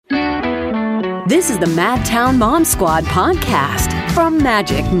This is the Madtown Mom Squad podcast from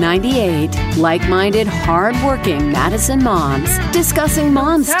Magic 98. Like-minded, hard-working Madison moms discussing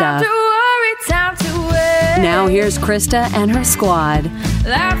mom stuff. Time to worry, time to wait. Now here's Krista and her squad.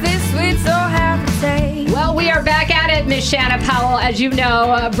 Life is sweet, so have to take. Well, we are back at it, Miss Shanna Powell, as you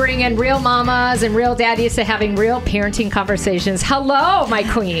know, bringing real mamas and real daddies to having real parenting conversations. Hello, my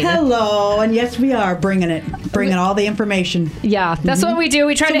queen. Hello, and yes, we are bringing all the information. Yeah, that's what we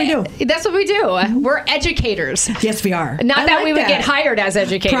do. That's what we do. We're educators. Yes, we are. Not that we would get hired as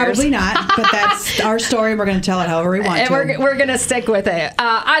educators. Probably not, but that's our story. We're going to tell it however we want and to. We're going to stick with it.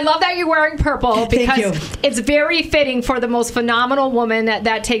 I love that you're wearing purple because it's very fitting for the most phenomenal woman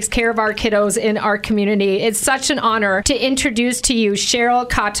that takes care of our kiddos in our community. It's such an honor to introduce to you Cheryl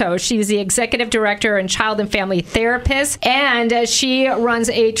Cato. She's the executive director and child and family therapist, and she runs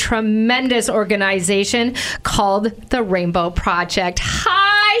a tremendous organization called the Rainbow Project.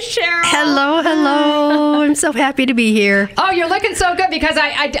 Hi, Cheryl. Hello. I'm so happy to be here. Oh, you're looking so good because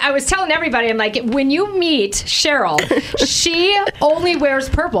I was telling everybody, I'm like, when you meet Cheryl, she only wears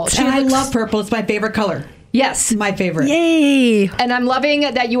purple. I love purple. It's my favorite color. Yes. My favorite. Yay. And I'm loving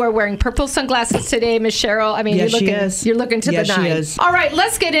that you are wearing purple sunglasses today, Miss Cheryl. I mean, yes, you're looking to the nine. She is. All right,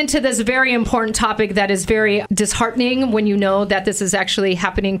 let's get into this very important topic that is very disheartening when you know that this is actually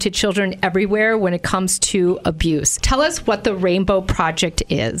happening to children everywhere when it comes to abuse. Tell us what the Rainbow Project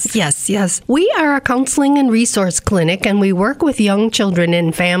is. Yes. We are a counseling and resource clinic, and we work with young children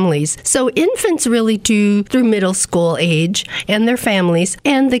and families. So infants really through middle school age and their families.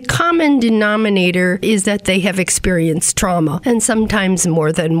 And the common denominator is that they have experienced trauma, and sometimes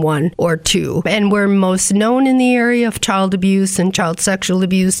more than one or two. And we're most known in the area of child abuse and child sexual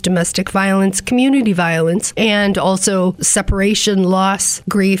abuse, domestic violence, community violence, and also separation, loss,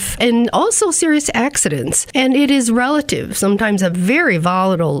 grief, and also serious accidents. And it is relative. Sometimes a very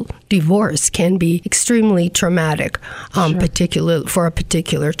volatile divorce can be extremely traumatic, particular for a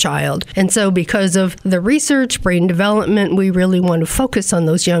particular child. And so because of the research, brain development, we really want to focus on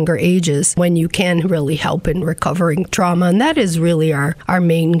those younger ages when you can really help in recovering trauma. And that is really our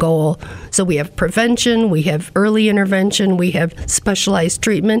main goal. So we have prevention, we have early intervention, we have specialized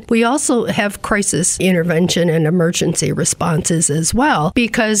treatment. We also have crisis intervention and emergency responses as well,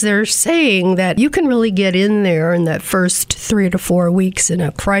 because they're saying that you can really get in there in that first 3 to 4 weeks in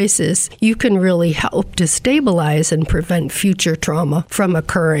a crisis. You can really help to stabilize and prevent future trauma from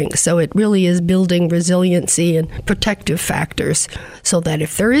occurring. So it really is building resiliency and protective factors so that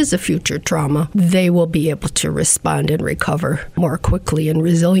if there is a future trauma, they will be able to respond and recover more quickly and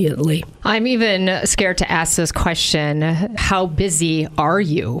resiliently. I'm even scared to ask this question. How busy are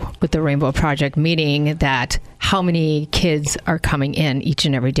you with the Rainbow Project, meaning that how many kids are coming in each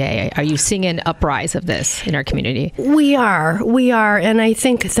and every day? Are you seeing an uprise of this in our community? We are. And I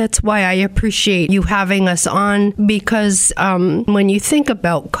think that's why I appreciate you having us on, because when you think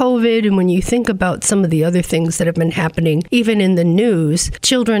about COVID and when you think about some of the other things that have been happening, even in the news,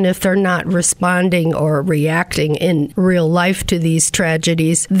 children, if they're not responding or reacting in real life to these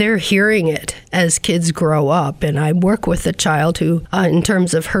tragedies, they're hearing it as kids grow up. And I work with a child who, in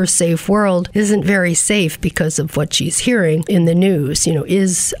terms of her safe world, isn't very safe because of what she's hearing in the news.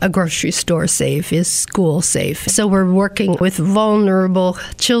 Is a grocery store safe? Is school safe? So we're working with vulnerable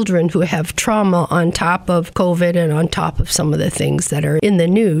children who have trauma on top of COVID and on top of some of the things that are in the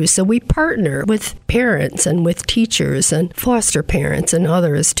news. So we partner with parents and with teachers and foster parents and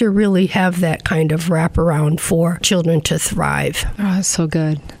others to really have that kind of wraparound for children to thrive. Oh, so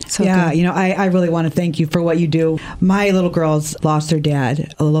good. So yeah, good. I really want to thank you for what you do. My little girls lost their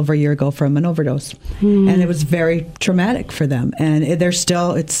dad a little over a year ago from an overdose. And it was very traumatic for them. And we're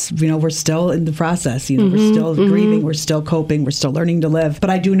still in the process. We're still grieving, we're still coping, we're still learning to live. But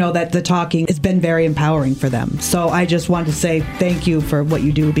I do know that the talking has been very empowering for them. So I just want to say thank you for what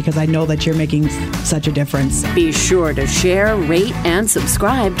you do, because I know that you're making such a difference. Be sure to share, rate, and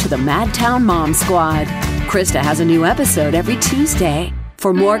subscribe to the Madtown Mom Squad. Krista has a new episode every Tuesday.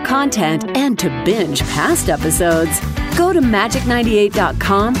 For more content and to binge past episodes, go to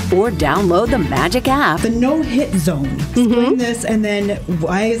magic98.com or download the Magic app. The no-hit zone. Explain this, and then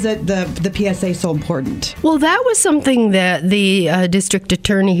why is it the PSA so important? Well, that was something that the district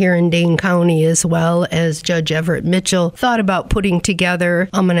attorney here in Dane County, as well as Judge Everett Mitchell, thought about putting together.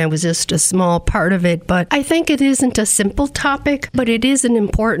 And I was just a small part of it. But I think it isn't a simple topic, but it is an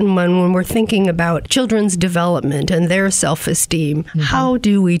important one when we're thinking about children's development and their self-esteem. How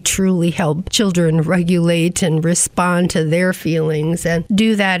do we truly help children regulate and respond on to their feelings and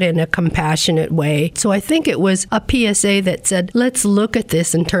do that in a compassionate way. So I think it was a PSA that said, let's look at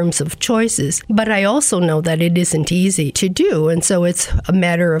this in terms of choices. But I also know that it isn't easy to do. And so it's a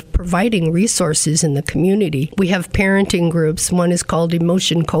matter of providing resources in the community. We have parenting groups. One is called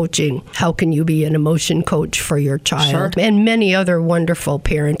Emotion Coaching. How can you be an emotion coach for your child? Sure. And many other wonderful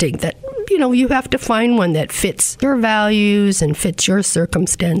parenting that, you have to find one that fits your values and fits your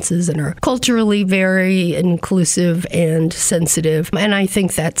circumstances and are culturally very inclusive and sensitive. And I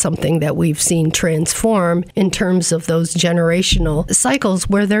think that's something that we've seen transform in terms of those generational cycles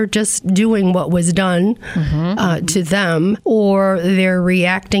where they're just doing what was done to them, or they're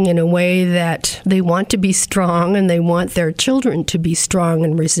reacting in a way that they want to be strong and they want their children to be strong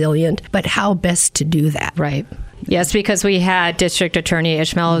and resilient, but how best to do that. Right. Yes, because we had District Attorney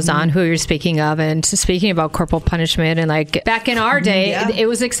Ishmael Ozan, who you're speaking of, and speaking about corporal punishment. And like back in our day, it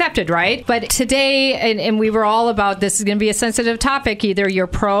was accepted, right? But today, and we were all about this is going to be a sensitive topic. Either you're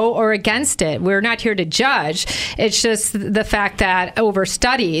pro or against it. We're not here to judge. It's just the fact that over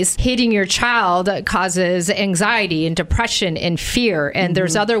studies, hitting your child causes anxiety and depression and fear. And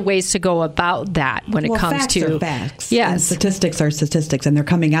there's other ways to go about that when it comes facts to are facts. Yes, and statistics are statistics, and they're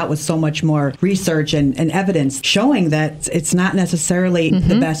coming out with so much more research and evidence showing that it's not necessarily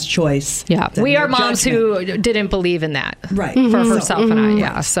the best choice. Yeah, we are moms who didn't believe in that. Right. For herself and I,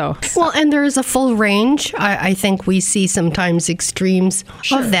 yeah. So. Well, and there is a full range. I think we see sometimes extremes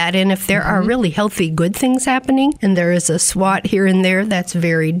of that. And if there are really healthy, good things happening, and there is a swat here and there, that's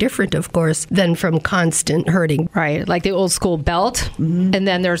very different, of course, than from constant hurting. Right, like the old school belt. And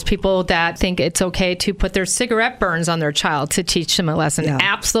then there's people that think it's okay to put their cigarette burns on their child to teach them a lesson. Yeah.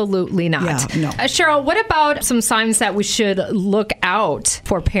 Absolutely not. Yeah, no. Cheryl, what about some signs that we should look out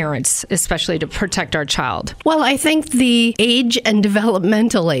for parents, especially to protect our child? Well, I think the age and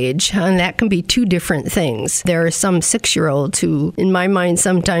developmental age, and that can be two different things. There are some 6-year-olds who, in my mind,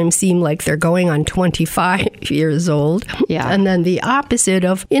 sometimes seem like they're going on 25 years old. Yeah. And then the opposite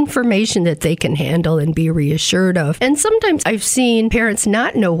of information that they can handle and be reassured of. And sometimes I've seen parents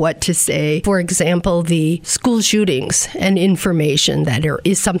not know what to say. For example, the school shootings and information that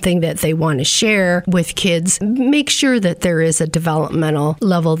is something that they want to share with kids. Make sure that there is a developmental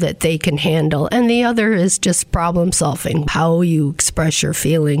level that they can handle. And the other is just problem solving, how you express your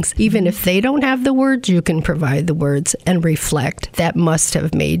feelings. Even if they don't have the words, you can provide the words and reflect. That must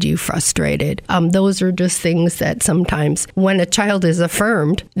have made you frustrated. Those are just things that sometimes when a child is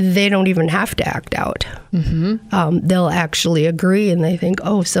affirmed, they don't even have to act out. They'll actually agree and they think,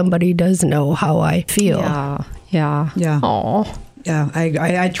 oh, somebody does know how I feel. Yeah. Aww. Yeah,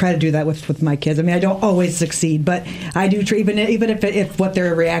 I try to do that with my kids. I mean, I don't always succeed, but I do try, even if what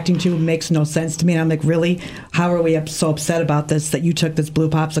they're reacting to makes no sense to me. And I'm like, really? How are we so upset about this, that you took this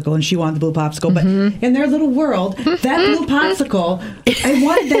blue popsicle and she wanted the blue popsicle? But in their little world, that blue popsicle, I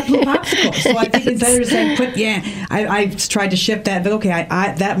wanted that blue popsicle. So I think instead of saying, I tried to shift that. But okay,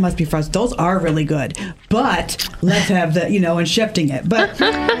 I that must be frustrating. Those are really good, but let's have the, and shifting it. But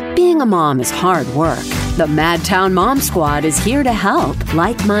being a mom is hard work. The Madtown Mom Squad is here to help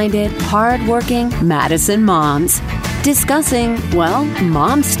like-minded, hard-working Madison moms discussing,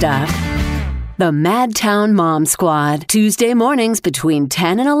 mom stuff. The Madtown Mom Squad, Tuesday mornings between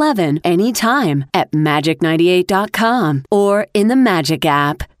 10 and 11, anytime at magic98.com or in the Magic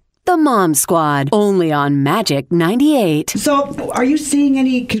app. The Mom Squad, only on Magic 98. So, are you seeing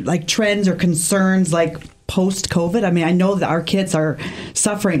any trends or concerns post-COVID? I mean, I know that our kids are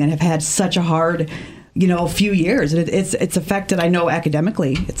suffering and have had such a hard few years. It's affected, I know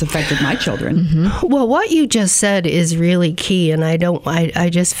academically, it's affected my children. Well, what you just said is really key. And I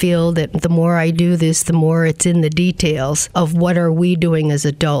just feel that the more I do this, the more it's in the details of what are we doing as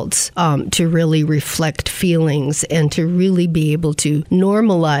adults to really reflect feelings and to really be able to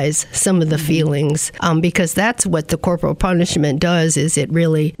normalize some of the feelings. Because that's what the corporal punishment does, is it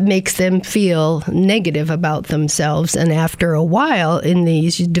really makes them feel negative about themselves. And after a while, in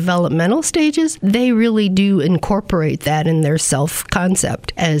these developmental stages, they really do incorporate that in their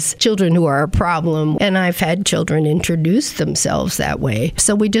self-concept as children who are a problem. And I've had children introduce themselves that way.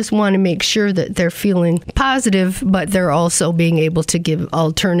 So we just want to make sure that they're feeling positive, but they're also being able to give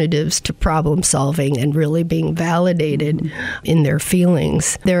alternatives to problem solving and really being validated in their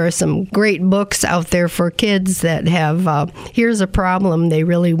feelings. There are some great books out there for kids that have, here's a problem, they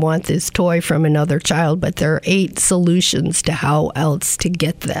really want this toy from another child, but there are 8 solutions to how else to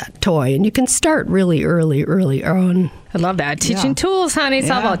get that toy. And you can start really really early on. I love that. Teaching tools, honey. It's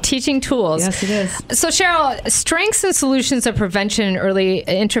all about teaching tools. Yes, it is. So, Cheryl, strengths and solutions of prevention and early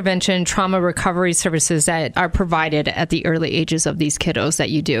intervention trauma recovery services that are provided at the early ages of these kiddos that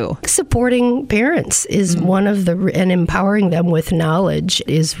you do. Supporting parents is one of and empowering them with knowledge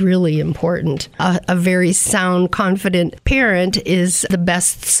is really important. A very sound, confident parent is the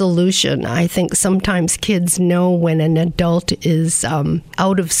best solution. I think sometimes kids know when an adult is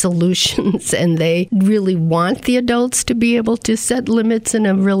out of solutions and they really want the adults to be able to set limits in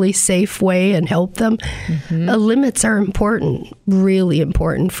a really safe way and help them. Limits are important, really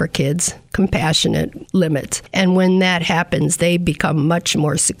important for kids. Compassionate limits. And when that happens, they become much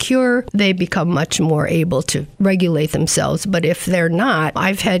more secure. They become much more able to regulate themselves. But if they're not,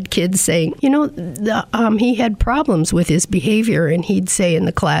 I've had kids saying, he had problems with his behavior, and he'd say in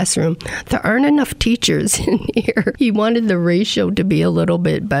the classroom, there aren't enough teachers in here. He wanted the ratio to be a little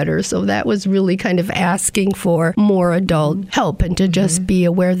bit better. So that was really kind of asking for more adult help, and to just be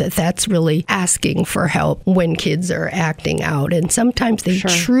aware that that's really asking for help when kids are acting out. And sometimes they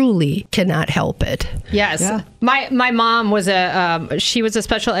truly cannot help it. Yes. Yeah. My mom was she was a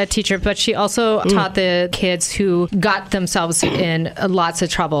special ed teacher, but she also taught the kids who got themselves in lots of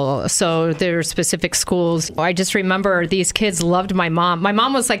trouble. So there were specific schools. I just remember these kids loved my mom. My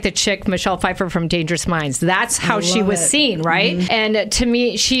mom was like the chick Michelle Pfeiffer from Dangerous Minds. That's how she was seen, right? And to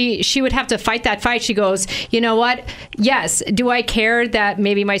me, she would have to fight that fight. She goes, you know what? Yes, do I care that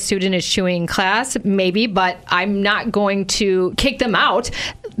maybe my student is chewing class? Maybe, but I'm not going to kick them out.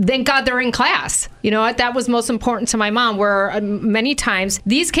 Thank God they're in class. You know what? That was most important to my mom, where many times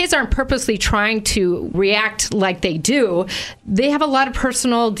these kids aren't purposely trying to react like they do. They have a lot of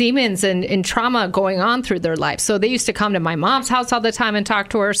personal demons and trauma going on through their life. So they used to come to my mom's house all the time and talk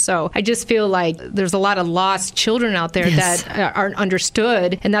to her. So I just feel like there's a lot of lost children out there that aren't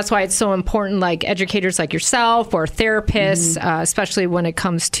understood. And that's why it's so important, like educators like yourself or therapists, especially when it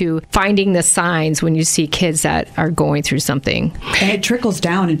comes to finding the signs when you see kids that are going through something. And it trickles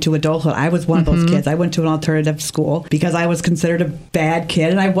down into adulthood. I was one of those kids. I went to an alternative school because I was considered a bad kid,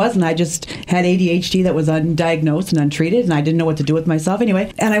 and I wasn't. I just had ADHD that was undiagnosed and untreated, and I didn't know what to do with myself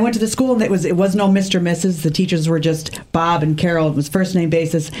anyway. And I went to the school, and it was no Mr. Mrs. The teachers were just Bob and Carol. It was first name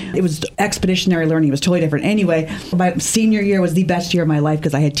basis. It was expeditionary learning. It was totally different. Anyway, my senior year was the best year of my life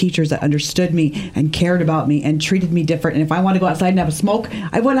because I had teachers that understood me and cared about me and treated me different. And if I wanted to go outside and have a smoke,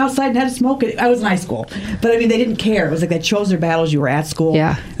 I went outside and had a smoke. I was in high school. But I mean, they didn't care. It was like they chose their battles. You were at school.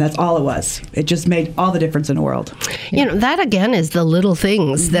 Yeah. That's all it was. It just made all the difference in the world. You know, that again is the little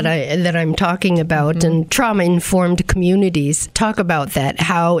things that I'm talking about. And trauma-informed communities talk about that.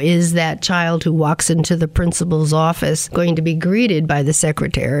 How is that child who walks into the principal's office going to be greeted by the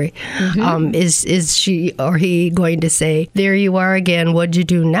secretary? Is she or he going to say, there you are again, what'd you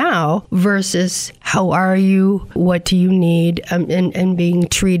do now? Versus, how are you? What do you need? And being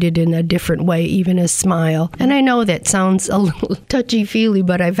treated in a different way, even a smile. And I know that sounds a little touchy-feely,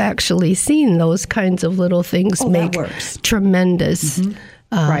 but I've actually seen those kinds of little things make tremendous,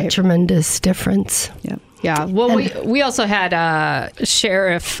 tremendous difference. Yeah. Yeah. Well, we also had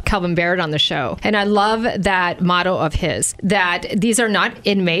Sheriff Calvin Barrett on the show. And I love that motto of his, that these are not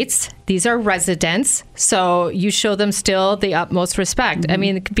inmates. These are residents. So you show them still the utmost respect. I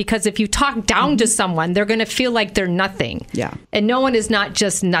mean, because if you talk down to someone, they're going to feel like they're nothing. Yeah. And no one is not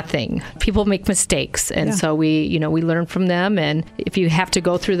just nothing. People make mistakes. And so we learn from them. And if you have to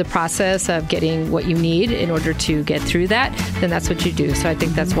go through the process of getting what you need in order to get through that, then that's what you do. So I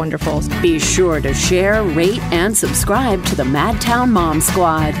think that's wonderful. Be sure to share, rate, and subscribe to the Madtown Mom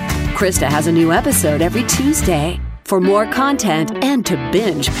Squad. Krista has a new episode every Tuesday. For more content and to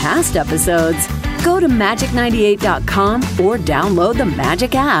binge past episodes, go to magic98.com or download the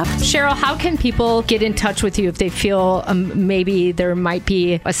Magic app. Cheryl, how can people get in touch with you if they feel maybe there might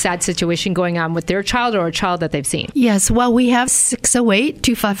be a sad situation going on with their child or a child that they've seen? Yes, well, we have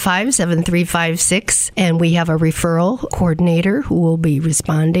 608-255-7356, and we have a referral coordinator who will be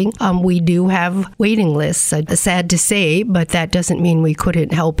responding. We do have waiting lists, sad to say, but that doesn't mean we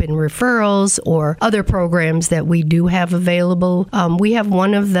couldn't help in referrals or other programs that we do have available. We have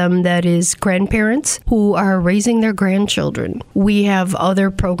one of them that is grandparents who are raising their grandchildren. We have other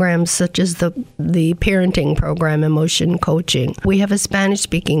programs such as the parenting program, emotion coaching. We have a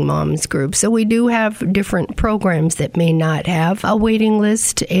Spanish-speaking moms group. So we do have different programs that may not have a waiting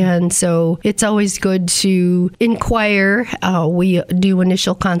list. And so it's always good to inquire. We do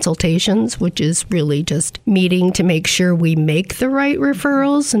initial consultations, which is really just meeting to make sure we make the right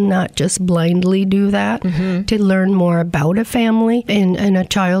referrals and not just blindly do that, to learn more about a family and a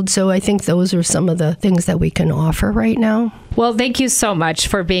child. So I think those are some of the things that we can offer right now. Well, thank you so much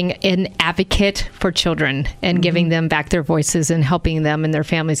for being an advocate for children and giving them back their voices and helping them and their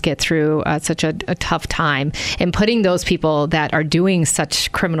families get through such a tough time, and putting those people that are doing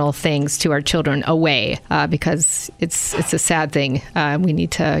such criminal things to our children away, because it's a sad thing. We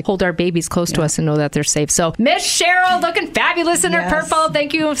need to hold our babies close to us and know that they're safe. So Miss Cheryl, looking fabulous in her purple.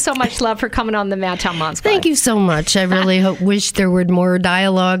 Thank you so much, love, for coming on the Madtown Mom Squad. Thank you so much. I really wish there were more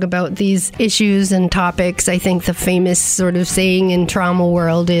dialogue about these issues and topics. I think the famous sort of saying in trauma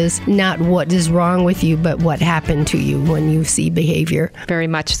world is not what is wrong with you, but what happened to you when you see behavior. Very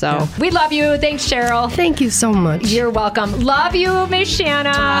much so. Yeah. We love you. Thanks, Cheryl. Thank you so much. You're welcome. Love you, Miss Shanna.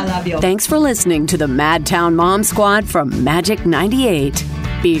 I love you. Thanks for listening to the Madtown Mom Squad from Magic 98.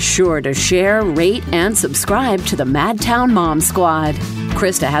 Be sure to share, rate, and subscribe to the Madtown Mom Squad.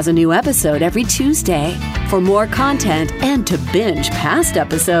 Krista has a new episode every Tuesday. For more content and to binge past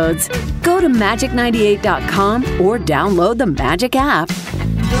episodes, go to magic98.com or download the Magic app.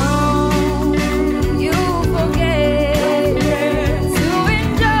 Don't you forget to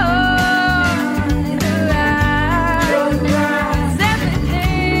enjoy the life.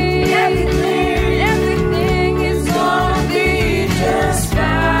 Everything is gonna be just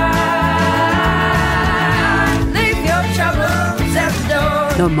fine. Leave your troubles at the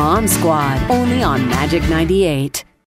door. The Mom Squad, only on Magic 98.